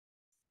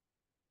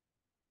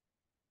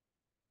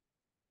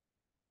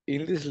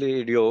In this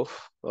video,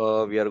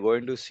 we are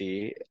going to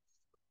see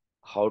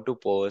how to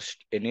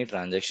post any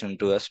transaction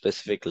to a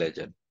specific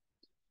ledger.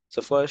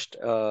 So first,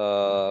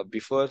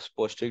 before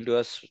posting to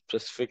a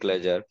specific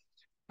ledger,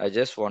 I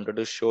just wanted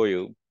to show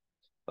you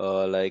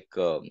what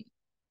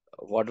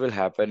will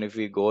happen if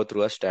we go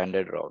through a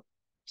standard route.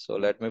 So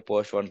let me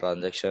post one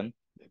transaction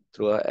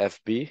through a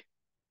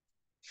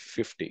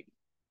FB50.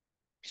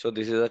 So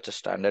this is a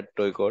standard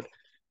toy code,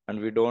 and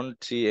we don't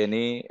see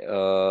any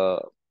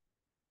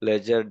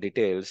ledger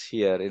details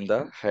here in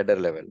the header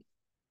level.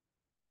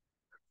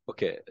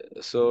 Okay,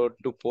 so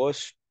to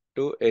post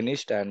to any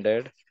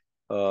standard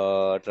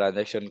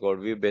transaction code,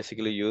 we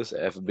basically use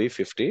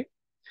FB50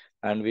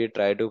 and we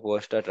try to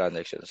post a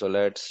transaction. So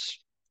let's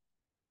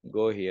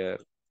go here,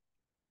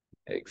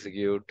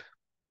 execute,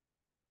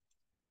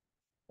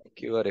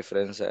 give a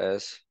reference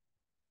as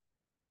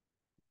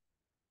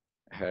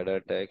header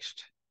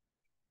text,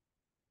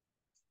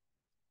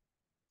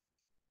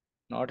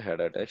 not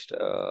header text,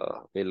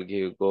 we'll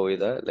go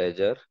with a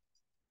ledger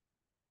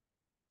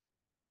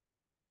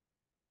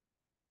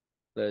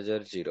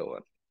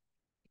 01,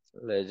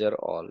 ledger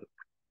all,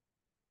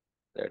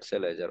 let's say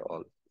ledger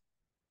all.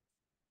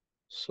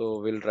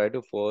 So we'll try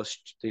to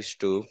post these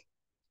two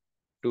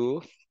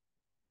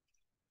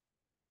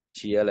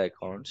GL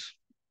accounts.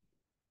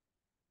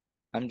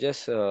 I'm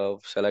just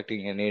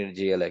selecting any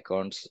GL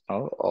accounts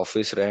now,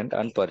 office rent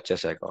and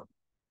purchase account.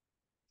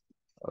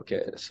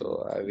 Okay,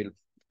 so I will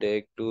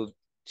take two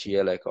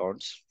GL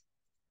accounts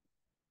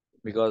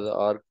because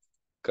our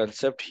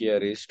concept here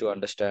is to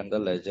understand the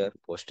ledger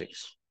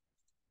postings.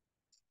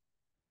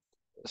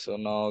 So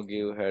now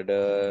give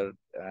header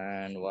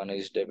and one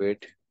is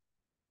debit.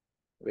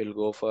 We'll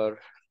go for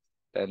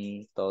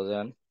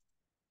 10,000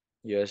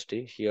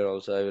 USD. Here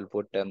also I will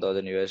put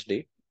 10,000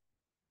 USD.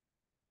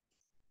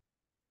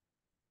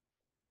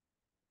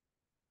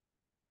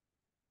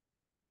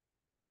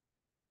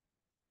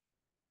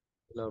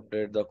 We'll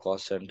update the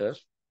cost center.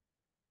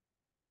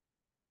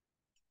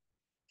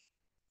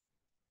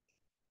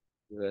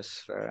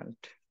 US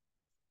rent.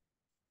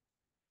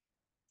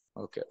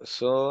 Okay,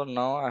 so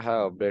now I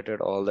have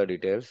updated all the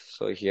details.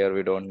 So here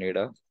we don't need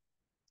a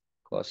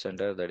cost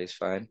center, that is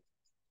fine.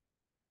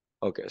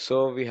 Okay,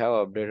 so we have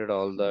updated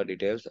all the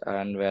details,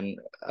 and when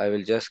I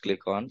will just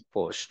click on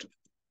post.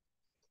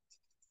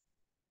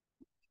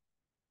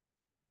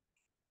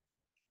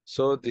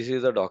 So this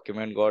is the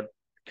document got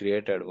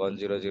created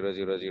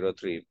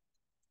 100003.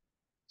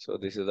 So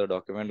this is the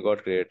document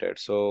got created.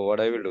 So what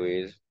I will do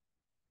is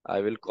I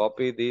will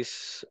copy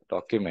this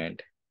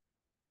document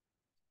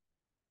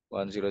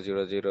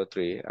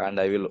 10003 and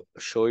I will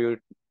show you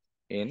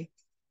in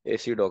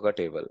AC Docker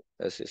table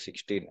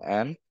AC16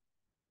 and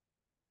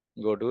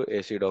go to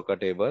AC Docker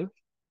table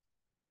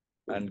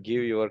and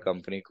give your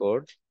company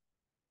code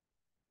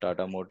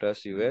Tata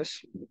Motors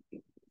US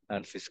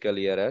and fiscal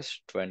year as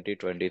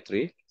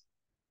 2023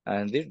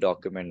 and the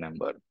document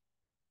number.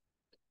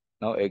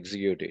 Now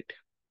execute it.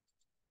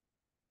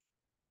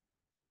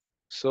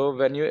 So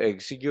when you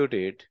execute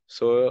it,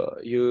 so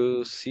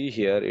you see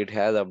here it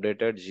has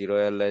updated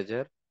 0L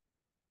ledger,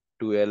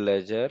 2L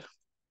ledger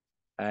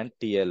and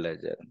TL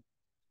ledger.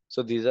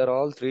 So these are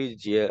all three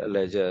GL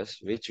ledgers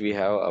which we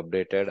have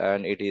updated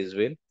and it is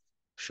been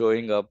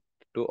showing up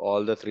to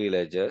all the three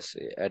ledgers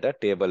at a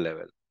table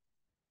level.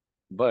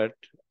 But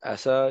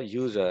as a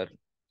user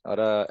or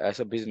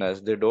as a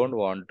business, they don't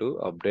want to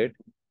update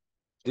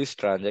this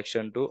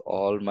transaction to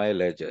all my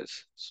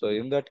ledgers. So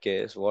in that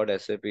case, what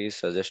SAP is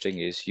suggesting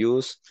is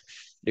use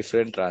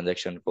different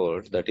transaction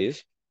codes, that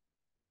is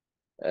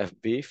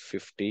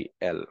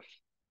FB50L.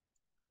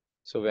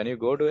 So when you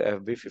go to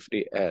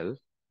FB50L,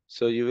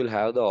 so you will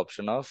have the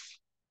option of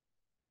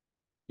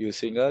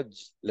using a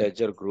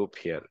ledger group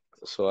here.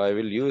 So I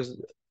will use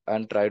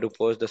and try to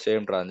post the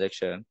same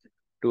transaction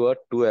to a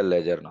 2L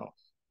ledger now.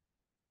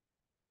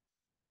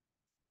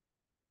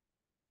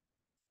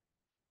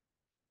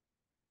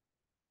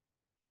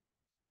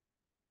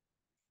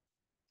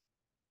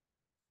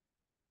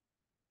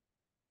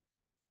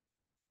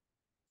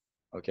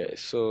 Okay,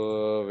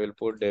 so we'll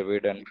put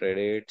debit and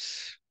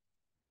credits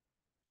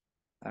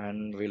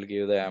and we'll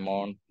give the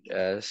amount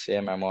as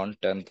same amount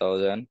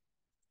 10,000.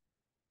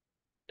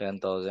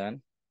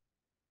 10,000.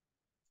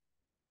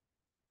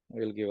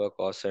 We'll give a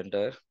cost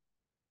center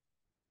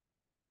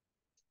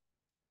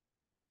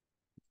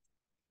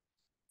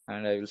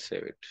and I will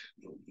save it.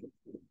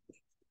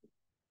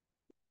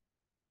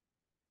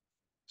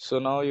 So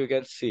now you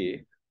can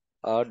see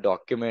our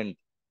document.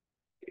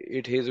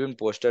 It has been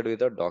posted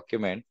with a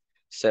document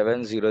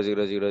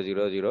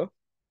 700000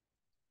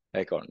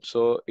 account.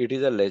 So it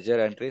is a ledger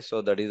entry.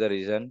 So that is the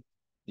reason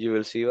you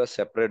will see a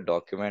separate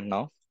document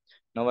now.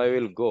 Now I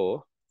will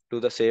go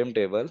to the same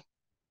table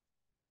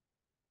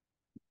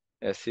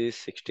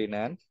SC16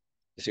 and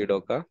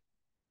Sidoka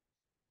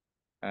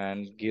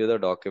and give the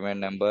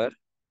document number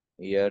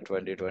year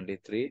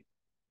 2023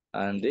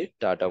 and the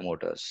Tata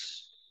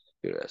Motors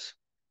US.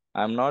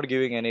 I'm not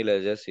giving any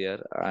ledgers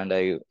here and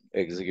I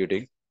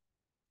executing.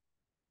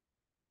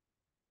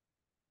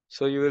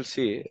 So you will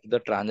see the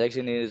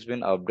transaction is been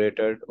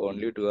updated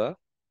only to a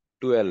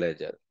 2L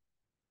ledger.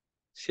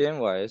 Same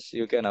wise,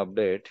 you can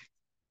update.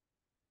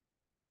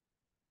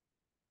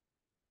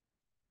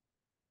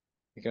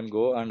 You can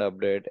go and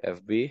update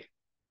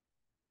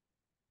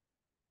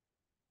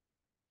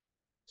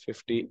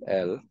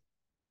FB50L,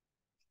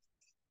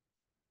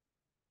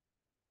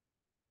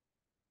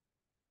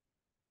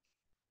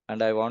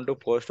 and I want to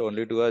post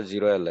only to a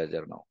 0L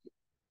ledger now.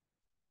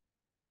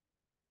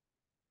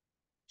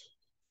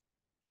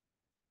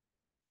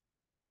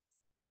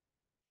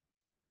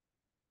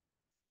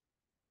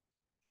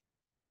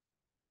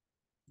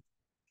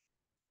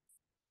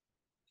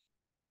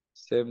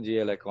 Same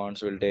GL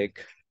accounts will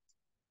take.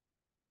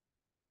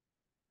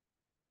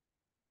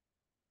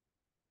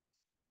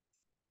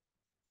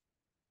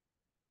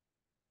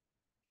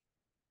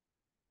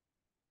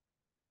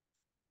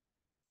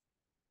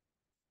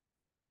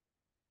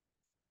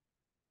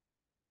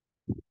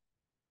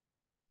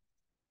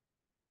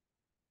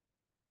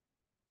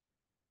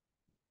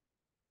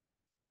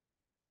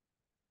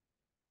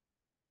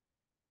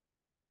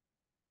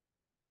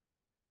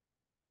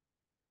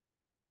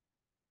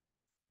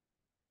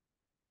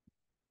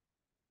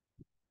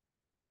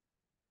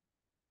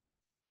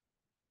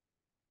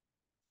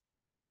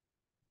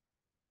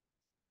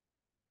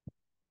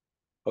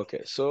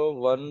 Okay, so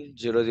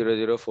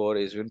 10004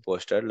 is been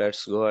posted.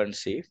 Let's go and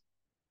see.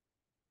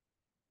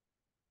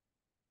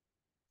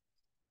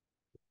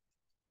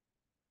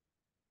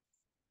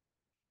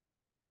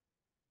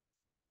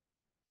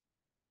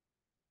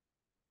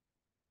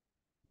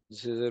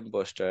 This is been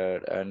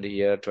posted, and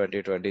here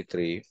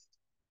 2023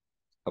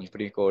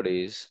 company code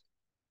is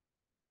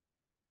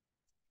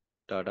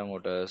Tata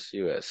Motors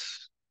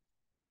US,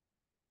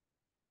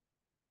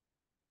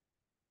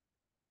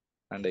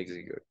 and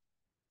execute.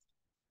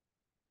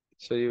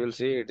 So you will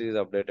see it is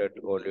updated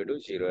only to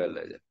 0L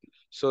ledger.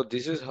 So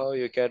this is how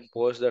you can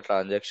post the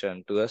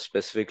transaction to a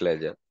specific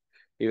ledger.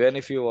 Even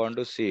if you want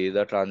to see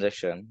the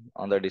transaction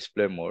on the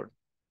display mode,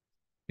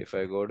 if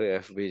I go to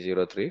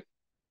FB03,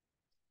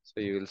 so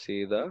you will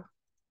see the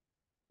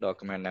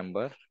document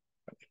number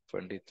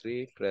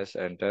 23, press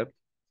enter,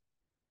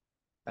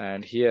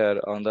 and here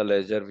on the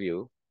ledger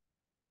view,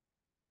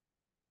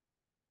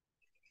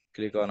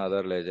 click on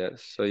other ledger.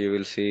 So you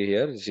will see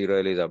here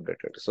 0L is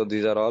updated. So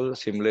these are all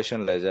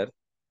simulation ledger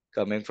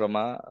coming from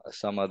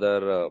some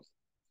other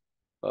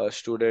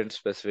student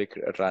specific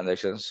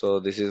transactions. So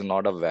this is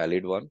not a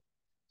valid one.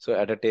 So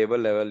at a table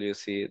level, you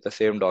see the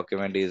same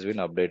document is been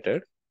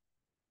updated.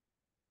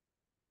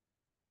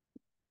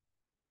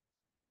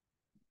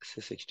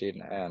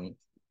 C16, and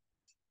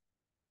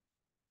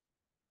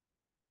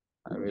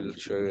I will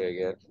show you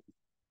again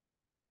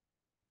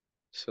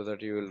so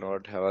that you will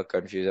not have a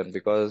confusion,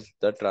 because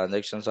the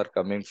transactions are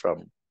coming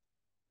from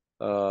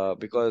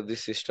because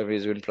this system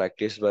is been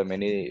practiced by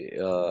many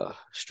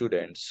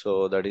students.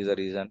 So that is the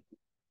reason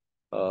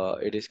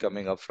it is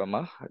coming up from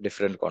a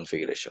different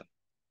configuration.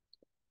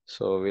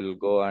 So we'll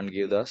go and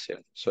give the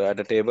same. So at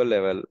a table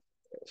level,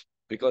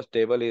 because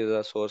table is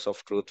a source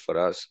of truth for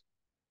us.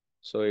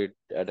 So it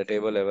at a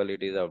table level,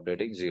 it is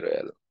updating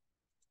 0L.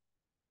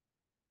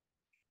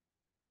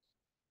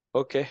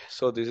 Okay,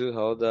 so this is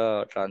how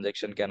the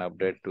transaction can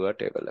update to a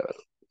table level.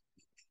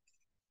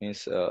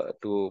 Means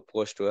to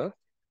post to a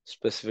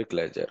specific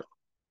ledger.